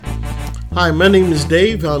Hi, my name is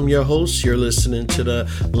Dave. I'm your host. You're listening to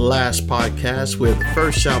the Last Podcast, where the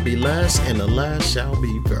first shall be last and the last shall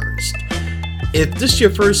be first. If this is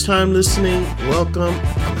your first time listening, welcome.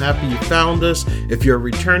 I'm happy you found us. If you're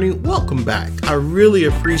returning, welcome back. I really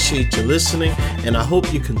appreciate you listening, and I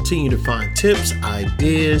hope you continue to find tips,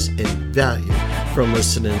 ideas, and value from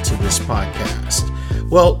listening to this podcast.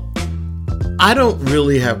 Well, I don't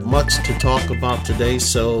really have much to talk about today,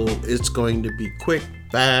 so it's going to be quick,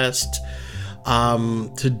 fast.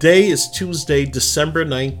 Today is Tuesday, December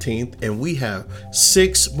 19th, and we have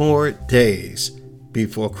 6 more days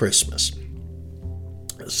before Christmas.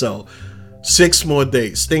 So 6 more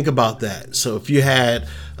days. Think about that. So if you had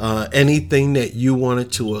anything that you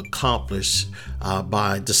wanted to accomplish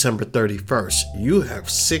by December 31st, you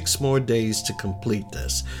have 6 more days to complete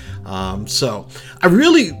this. So I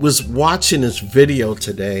really was watching this video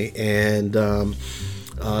today, and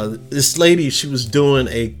this lady, she was doing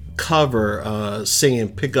a cover singing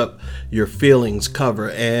 "Pick Up Your Feelings"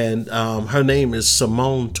 cover, and her name is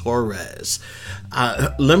Simone Torres.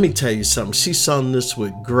 Let me tell you something. She sung this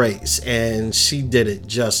with grace, and she did it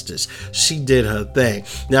justice. She did her thing.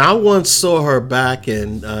 Now, I once saw her back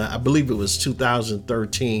in I believe it was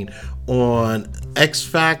 2013 on X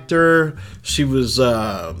Factor. She was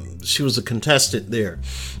a contestant there,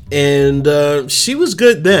 and she was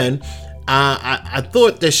good then. I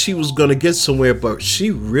thought that she was going to get somewhere, but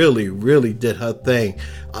she really did her thing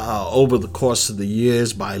over the course of the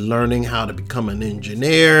years by learning how to become an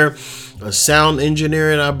engineer, a sound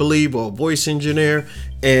engineer, I believe, or a voice engineer.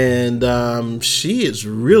 And she has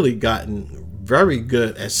really gotten very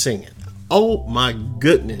good at singing. Oh my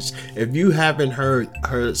goodness. If you haven't heard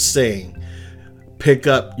her sing "Pick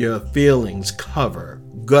Up Your Feelings" cover,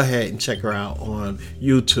 go ahead and check her out on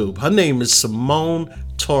YouTube. Her name is Simone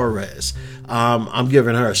Torres. I'm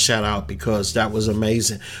giving her a shout out because that was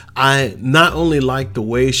amazing. I not only like the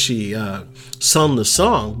way she sung the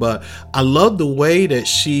song, but I love the way that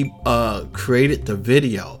she created the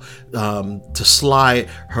video to slide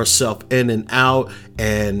herself in and out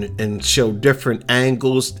and show different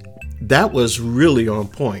angles. That was really on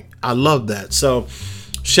point. I love that. So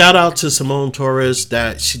shout out to Simone Torres.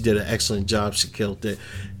 That she did an excellent job. She killed it.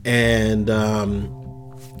 And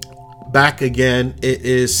back again. It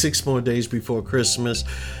is 6 more days before Christmas.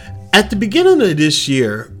 At the beginning of this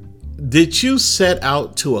year, did you set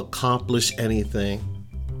out to accomplish anything?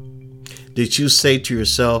 Did you say to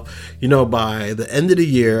yourself, by the end of the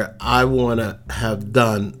year, I want to have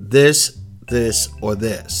done this, or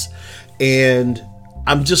this? And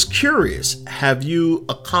I'm just curious, have you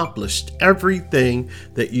accomplished everything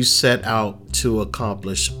that you set out to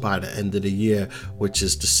accomplish by the end of the year, which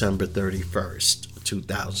is December 31st?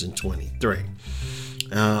 2023.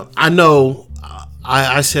 I know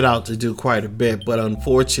I set out to do quite a bit, but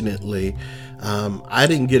unfortunately, I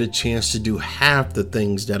didn't get a chance to do half the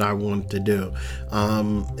things that I wanted to do.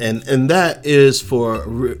 And that is for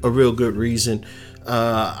a real good reason.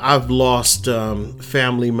 I've lost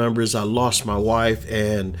family members. I lost my wife,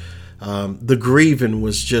 and the grieving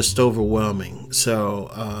was just overwhelming. So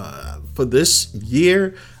for this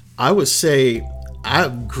year, I would say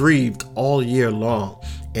I've grieved all year long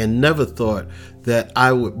and never thought that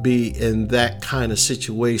I would be in that kind of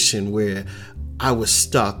situation where I was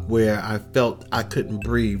stuck, where I felt I couldn't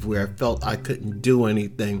breathe, where I felt I couldn't do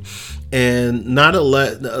anything, and not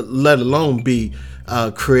let alone be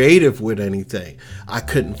creative with anything. I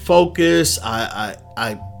couldn't focus.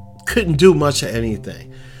 I couldn't do much of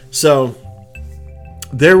anything. So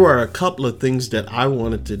there were a couple of things that I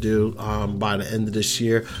wanted to do by the end of this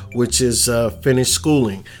year, which is finish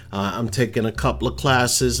schooling. I'm taking a couple of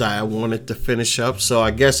classes I wanted to finish up. So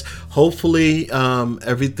I guess hopefully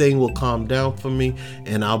everything will calm down for me,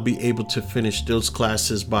 and I'll be able to finish those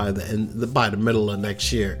classes by the middle of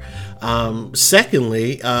next year.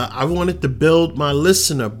 Secondly, I wanted to build my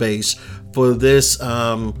listener base for this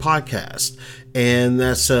podcast. And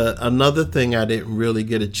that's another thing I didn't really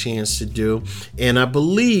get a chance to do. And I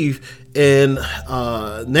believe in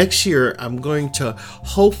next year, I'm going to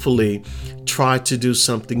hopefully try to do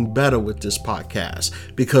something better with this podcast,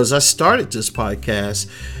 because I started this podcast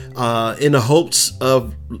in the hopes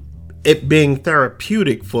of it being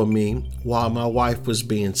therapeutic for me while my wife was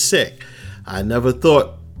being sick. I never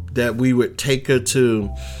thought that we would take her to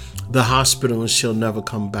the hospital and she'll never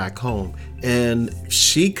come back home. And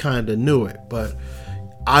she kind of knew it, but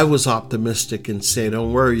I was optimistic and said,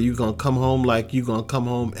 don't worry, you're going to come home like you're going to come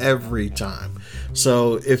home every time.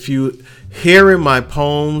 So if you hear in my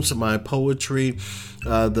poems, my poetry,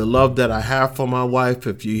 the love that I have for my wife,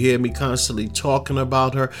 if you hear me constantly talking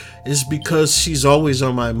about her, is because she's always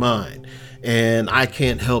on my mind. And I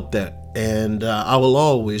can't help that And I will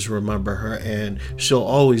always remember her, and she'll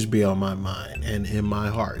always be on my mind and in my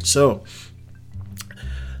heart. So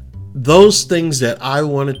those things that I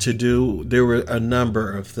wanted to do, there were a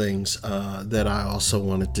number of things that I also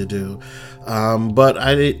wanted to do. But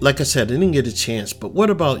like I said, I didn't get a chance. But what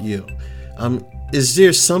about you? Is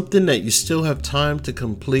there something that you still have time to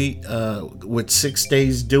complete? Would 6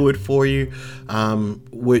 days do it for you?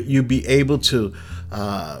 Would you be able to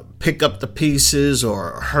pick up the pieces,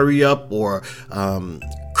 or hurry up, or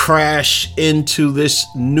crash into this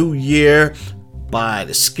new year by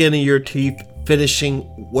the skin of your teeth, finishing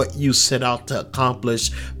what you set out to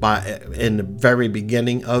accomplish in the very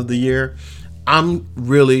beginning of the year? I'm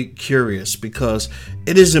really curious, because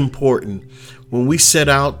it is important when we set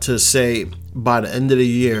out to say by the end of the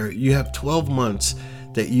year, you have 12 months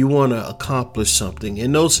that you want to accomplish something,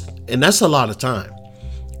 and that's a lot of time.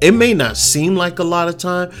 It may not seem like a lot of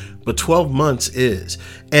time, but 12 months is.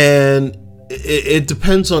 And it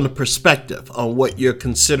depends on the perspective on what you're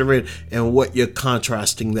considering and what you're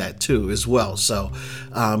contrasting that to as well. So,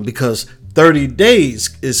 because 30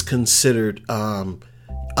 days is considered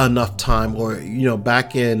enough time, or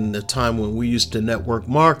back in the time when we used to network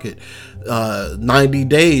market, 90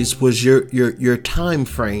 days was your time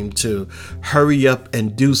frame to hurry up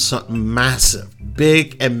and do something massive,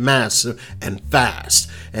 big and massive and fast.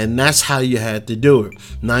 And that's how you had to do it.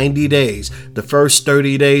 90 days. The first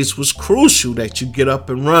 30 days was crucial that you get up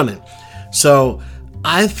and running. So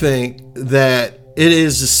I think that it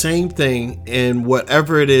is the same thing in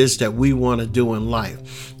whatever it is that we want to do in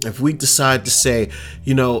life. If we decide to say,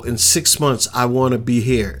 in 6 months, I want to be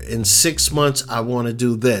here. In 6 months, I want to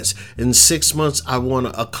do this. In 6 months, I want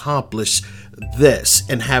to accomplish this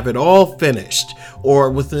and have it all finished,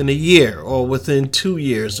 or within a year, or within 2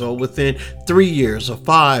 years, or within 3 years, or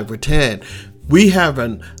 5 or 10. We have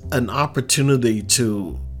an opportunity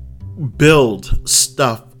to build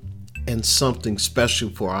stuff and something special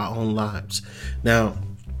for our own lives. Now,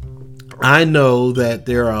 I know that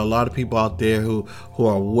there are a lot of people out there who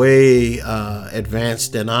are way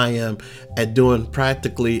advanced than I am at doing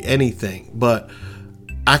practically anything. But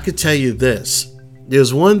I could tell you this.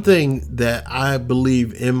 There's one thing that I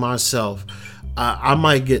believe in myself. I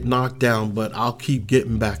might get knocked down, but I'll keep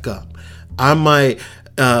getting back up. I might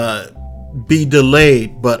be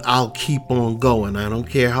delayed, but I'll keep on going. I don't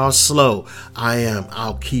care how slow I am.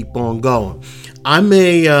 I'll keep on going. I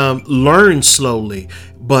may learn slowly,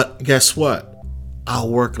 but guess what? I'll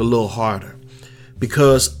work a little harder,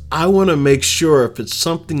 because I want to make sure if it's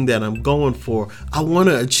something that I'm going for, I want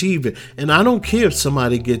to achieve it. And I don't care if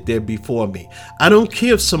somebody get there before me. I don't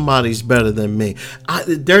care if somebody's better than me.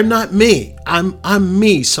 They're not me. I'm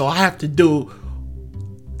me. So I have to do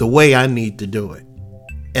the way I need to do it.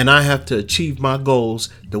 And I have to achieve my goals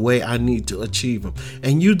the way I need to achieve them.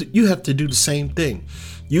 And you have to do the same thing.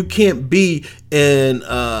 You can't be and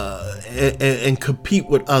compete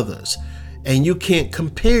with others. And you can't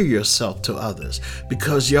compare yourself to others,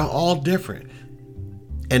 because you're all different.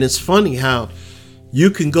 And it's funny how you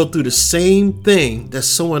can go through the same thing that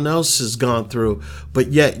someone else has gone through, but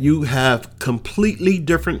yet you have completely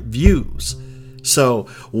different views. So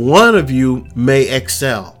one of you may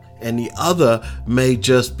excel and the other may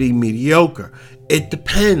just be mediocre. It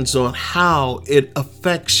depends on how it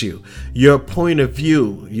affects you, your point of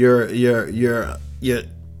view, your the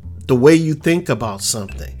way you think about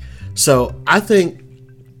something. So I think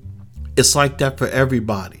it's like that for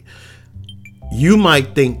everybody. You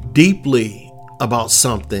might think deeply about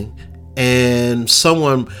something, and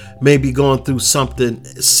someone may be going through something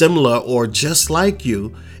similar or just like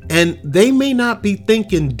you, and they may not be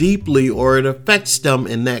thinking deeply, or it affects them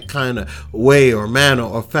in that kind of way or manner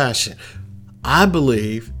or fashion. I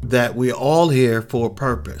believe that we're all here for a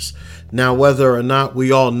purpose. Now, whether or not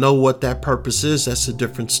we all know what that purpose is, that's a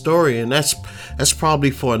different story, and that's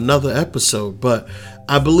probably for another episode. But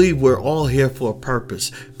I believe we're all here for a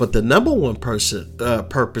purpose. But the number one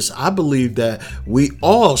purpose I believe that we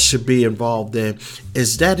all should be involved in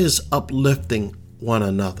is uplifting one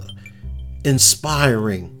another,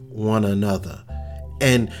 inspiring one another,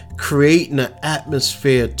 and creating an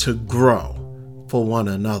atmosphere to grow for one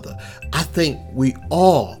another. I think we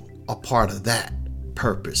all are part of that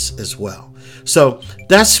purpose as well. So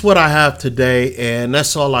that's what I have today, and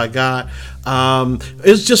that's all I got.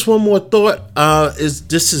 It's just one more thought.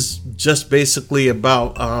 This is just basically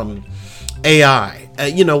about AI.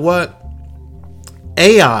 You know what?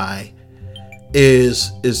 AI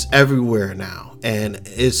is everywhere now, and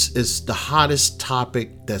it's the hottest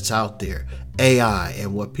topic that's out there. AI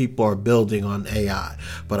and what people are building on AI.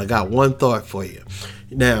 But I got one thought for you.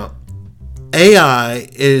 Now, AI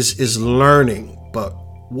is learning, but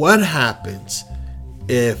What happens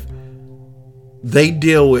if they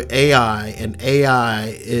deal with AI and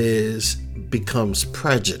AI becomes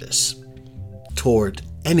prejudice toward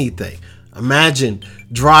anything? Imagine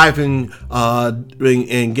driving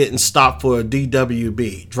and getting stopped for a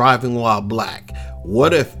DWB, driving while black.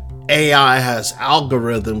 What if AI has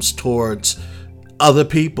algorithms towards other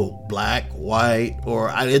people, black, white,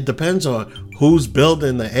 or it depends on who's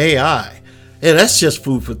building the AI. Yeah, that's just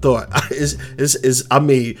food for thought. It's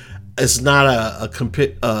not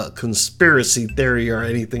a conspiracy theory or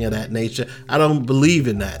anything of that nature. I don't believe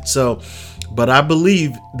in that. But I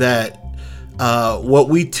believe that what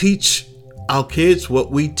we teach our kids,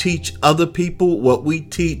 what we teach other people, what we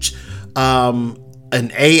teach an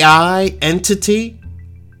AI entity,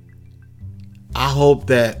 I hope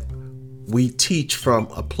that we teach from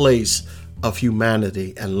a place of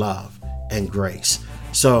humanity and love and grace.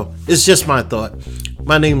 So it's just my thought.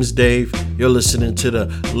 My name is Dave. You're listening to the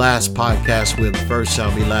last podcast where the first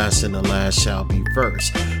shall be last and the last shall be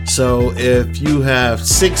first. So if you have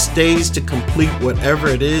 6 days to complete whatever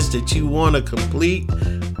it is that you want to complete,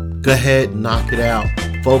 go ahead and knock it out.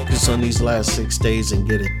 Focus on these last 6 days and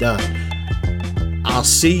get it done. I'll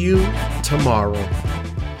see you tomorrow.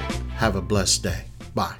 Have a blessed day.